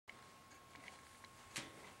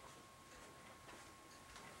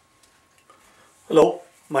Hello,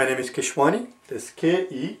 my name is Keshwani. That's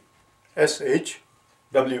K-E-S-H-W-A-N-I,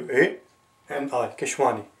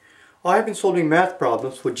 Keshwani. I have been solving math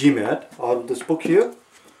problems for GMAT out of this book here,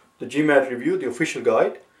 the GMAT Review, the official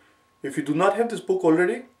guide. If you do not have this book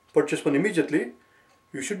already, purchase one immediately.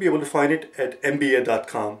 You should be able to find it at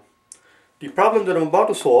mba.com. The problem that I'm about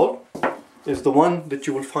to solve is the one that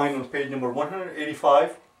you will find on page number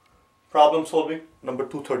 185, problem solving number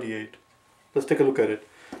 238. Let's take a look at it.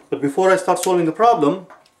 But before I start solving the problem,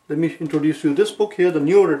 let me introduce you this book here, the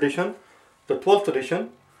newer edition, the 12th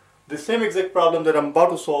edition. The same exact problem that I'm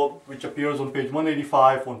about to solve, which appears on page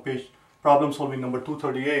 185 on page problem solving number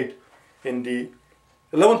 238 in the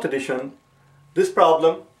 11th edition. This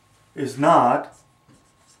problem is not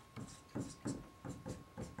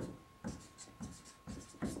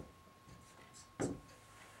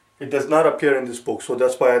it does not appear in this book, so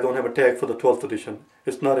that's why I don't have a tag for the 12th edition.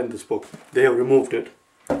 It's not in this book. They have removed it.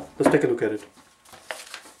 Let's take a look at it.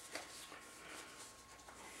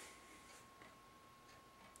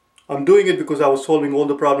 I'm doing it because I was solving all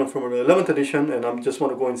the problems from the 11th edition and I just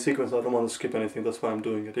want to go in sequence. I don't want to skip anything. That's why I'm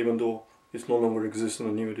doing it, even though it no longer exists in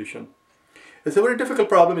the new edition. It's a very difficult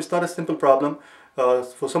problem. It's not a simple problem.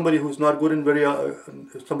 For somebody who's not good in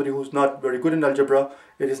not very good in algebra,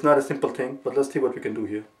 it is not a simple thing. But let's see what we can do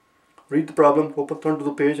here. Read the problem. Turn to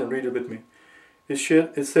the page and read it with me. It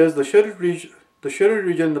says the shaded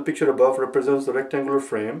region in the picture above represents the rectangular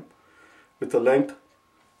frame with the length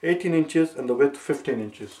 18 inches and the width 15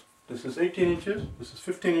 inches. This is 18 inches, this is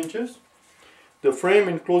 15 inches. The frame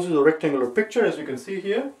encloses a rectangular picture, as you can see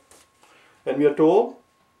here, and we are told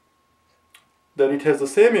that it has the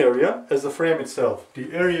same area as the frame itself.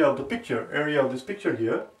 The area of the picture, area of this picture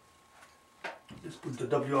here, let's put the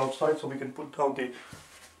W outside so we can put down the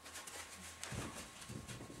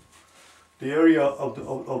area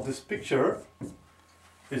of this picture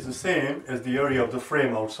is the same as the area of the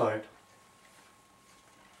frame outside.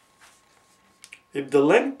 If the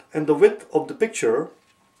length and the width of the picture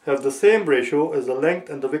have the same ratio as the length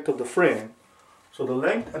and the width of the frame, so the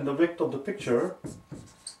length and the width of the picture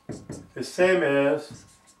is same as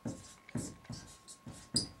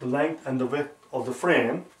the length and the width of the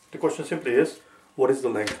frame, the question simply is, what is the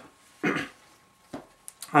length?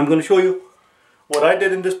 I'm going to show you what I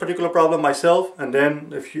did in this particular problem myself, and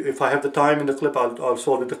then if I have the time in the clip, I'll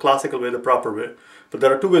solve it the classical way, the proper way. But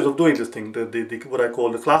there are two ways of doing this thing, what I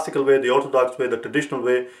call the classical way, the orthodox way, the traditional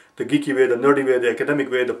way, the geeky way, the nerdy way, the academic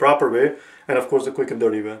way, the proper way, and of course the quick and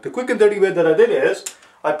dirty way. The quick and dirty way that I did is,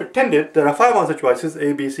 I pretended there are 5 answer choices,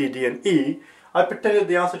 A, B, C, D, and E. I pretended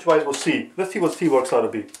the answer choice was C. Let's see what C works out to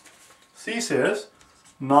be. C says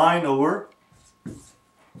 9 over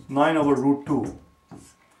root 2.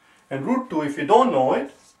 And root 2, if you don't know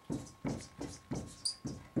it,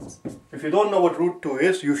 if you don't know what root 2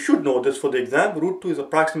 is, you should know this for the exam. Root 2 is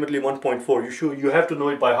approximately 1.4. You have to know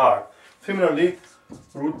it by heart. Similarly,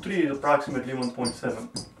 root 3 is approximately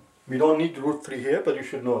 1.7. We don't need root 3 here, but you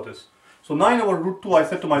should know this. So 9 over root 2, I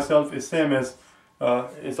said to myself, is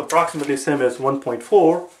approximately same as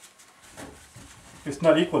 1.4. It's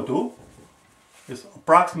not equal to. It's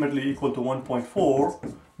approximately equal to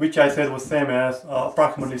 1.4, which I said was same as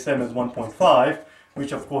approximately same as 1.5,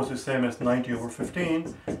 which of course is same as 90 over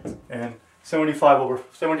 15, and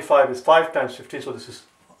 75 is 5 times 15, so this is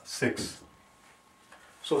 6.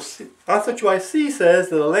 So answer choice C says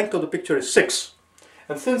that the length of the picture is 6,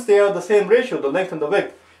 and since they are the same ratio, the length and the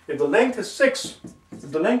width, if the length is 6,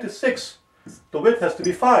 the width has to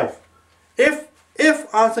be 5. If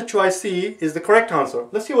answer choice C is the correct answer,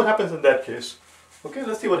 let's see what happens in that case. Okay,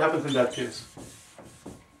 let's see what happens in that case.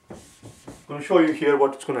 I'm going to show you here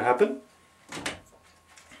what's going to happen.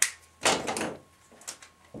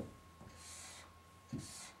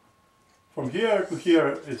 From here to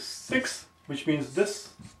here is 6, which means this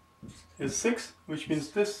is 6, which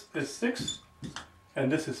means this is 6,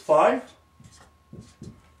 and this is 5,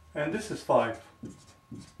 and this is 5.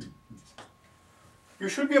 You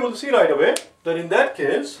should be able to see right away that in that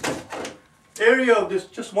case, area of this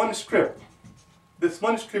just one strip, this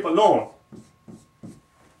one strip alone,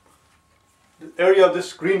 the area of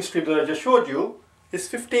this green strip that I just showed you is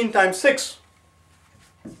 15 times 6.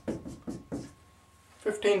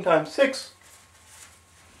 15 times 6.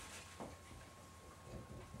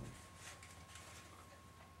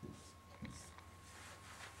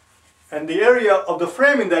 And the area of the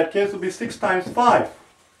frame in that case will be 6 times 5.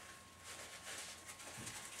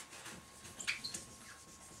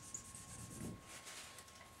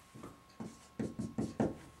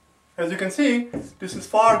 As you can see, this is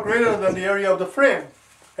far greater than the area of the frame.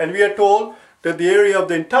 And we are told that the area of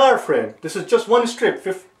the entire frame, this is just one strip,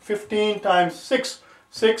 15 times 6,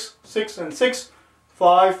 6, 6 and 6,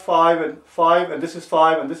 5, 5, and 5, and this is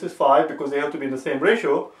 5, and this is 5, because they have to be in the same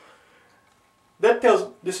ratio. That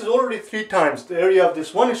tells, this is already 3 times the area of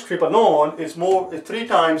this one strip alone is more, is 3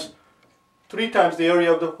 times the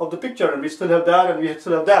area of the picture, and we still have that, and we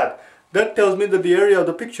still have that. That tells me that the area of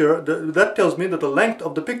the picture, that tells me that the length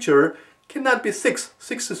of the picture cannot be 6.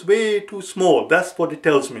 6 is way too small. That's what it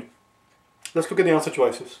tells me. Let's look at the answer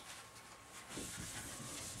choices.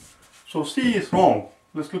 So C is wrong.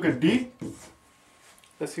 Let's look at D.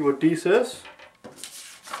 Let's see what D says.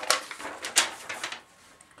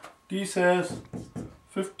 D says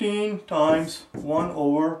 15 times 1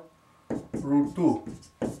 over root 2.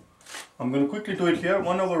 I'm going to quickly do it here.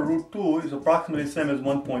 1 over root 2 is approximately same as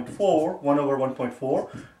 1.4, 1 over 1.4,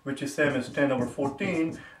 which is same as 10 over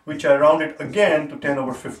 14, which I rounded again to 10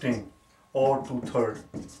 over 15, or 2/3.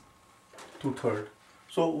 2/3.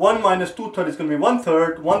 So 1 minus 2/3 is going to be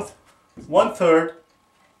 1/3. 1/3,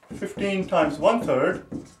 15 times 1/3.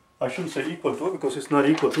 I shouldn't say equal to, because it's not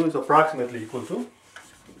equal to, it's approximately equal to.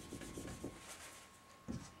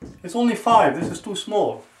 It's only 5. This is too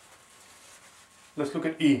small. Let's look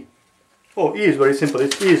at E. Oh, E is very simple. E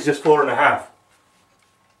is just 4.5.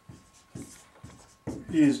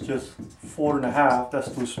 E is just 4.5.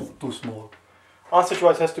 That's too small. Answer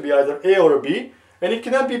choice has to be either A or a B, and it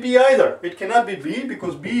cannot be B either. It cannot be B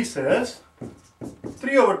because B says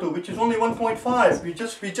 3 over 2, which is only 1.5. We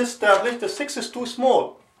just established that 6 is too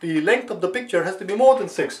small. The length of the picture has to be more than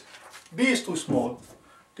 6. B is too small.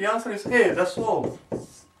 The answer is A. That's all.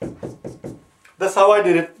 That's how I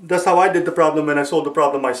did it. That's how I did the problem when I solved the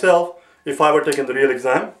problem myself. If I were taking the real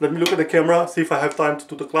exam. Let me look at the camera, see if I have time to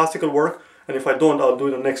do the classical work, and if I don't, I'll do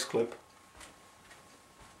it in the next clip.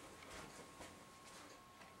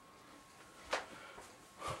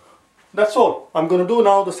 That's all. I'm going to do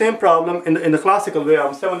now the same problem in the classical way.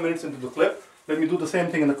 I'm 7 minutes into the clip. Let me do the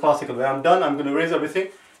same thing in the classical way. I'm done. I'm going to erase everything.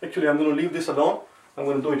 Actually, I'm going to leave this alone. I'm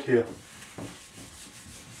going to do it here.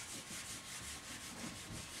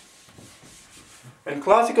 And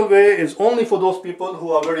classical way is only for those people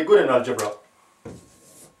who are very good in algebra.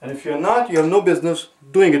 And if you're not, you have no business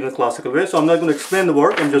doing it in the classical way. So I'm not going to explain the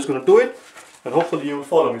work. I'm just going to do it. And hopefully you will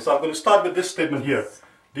follow me. So I'm going to start with this statement here.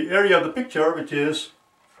 The area of the picture, which is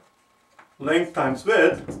length times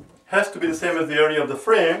width, has to be the same as the area of the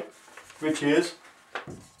frame, which is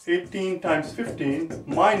 18 times 15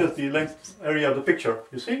 minus the length area of the picture.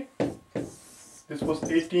 You see? This was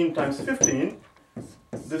 18 times 15.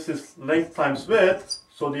 This is length times width,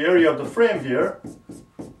 so the area of the frame here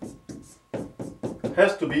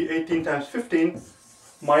has to be 18 times 15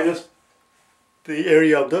 minus the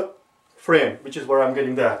area of the frame, which is where I'm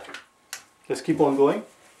getting that. Let's keep on going.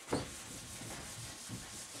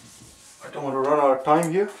 I don't want to run out of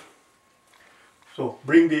time here. So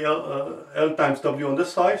bring the L times W on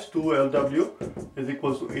this side. 2LW is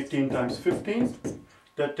equal to 18 times 15.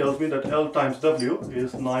 That tells me that L times W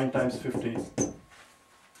is 9 times 15.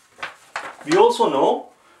 We also know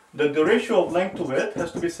that the ratio of length to width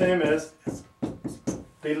has to be same as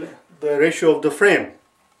the ratio of the frame.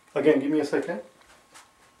 Again, give me a second.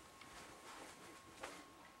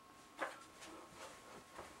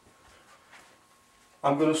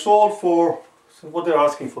 I'm going to solve for what they're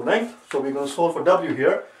asking for length. So we're going to solve for W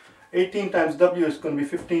here. 18 times W is going to be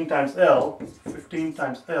 15 times L. 15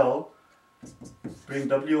 times L. Bring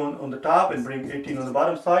W on the top and bring 18 on the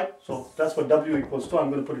bottom side. So that's what W equals to. I'm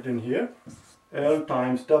going to put it in here. L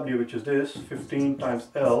times W, which is this, 15 times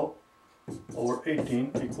L over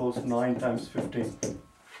 18 equals 9 times 15.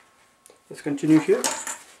 Let's continue here.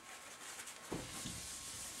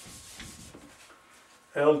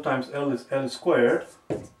 L times L is L squared.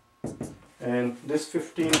 And this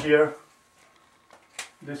 15 here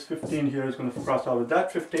is going to cross out with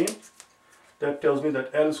that 15. That tells me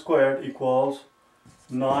that L squared equals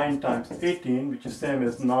 9 times 18, which is same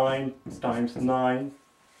as 9 times 9.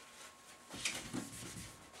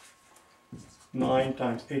 9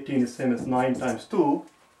 times 18 is same as 9 times 2.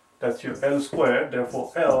 That's your L squared.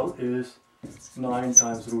 Therefore, L is 9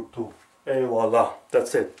 times root 2. Et voila.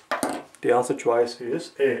 That's it. The answer choice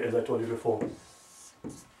is A, as I told you before.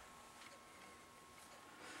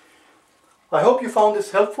 I hope you found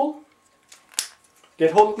this helpful.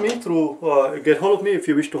 Get hold of me if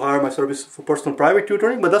you wish to hire my service for personal private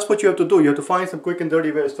tutoring. But that's what you have to do. You have to find some quick and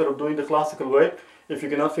dirty way instead of doing the classical way if you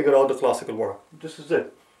cannot figure out the classical work. This is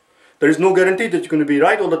it. There is no guarantee that you're going to be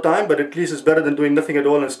right all the time, but at least it's better than doing nothing at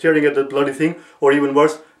all and staring at the bloody thing, or even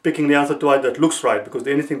worse, picking the answer to it that looks right, because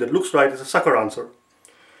anything that looks right is a sucker answer.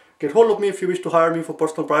 Get hold of me if you wish to hire me for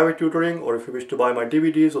personal private tutoring, or if you wish to buy my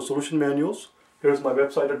DVDs or solution manuals. Here's my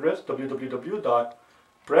website address, www.prep,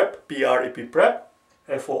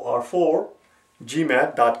 for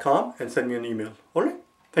gmat.com and send me an email. Alright?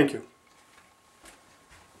 Thank you.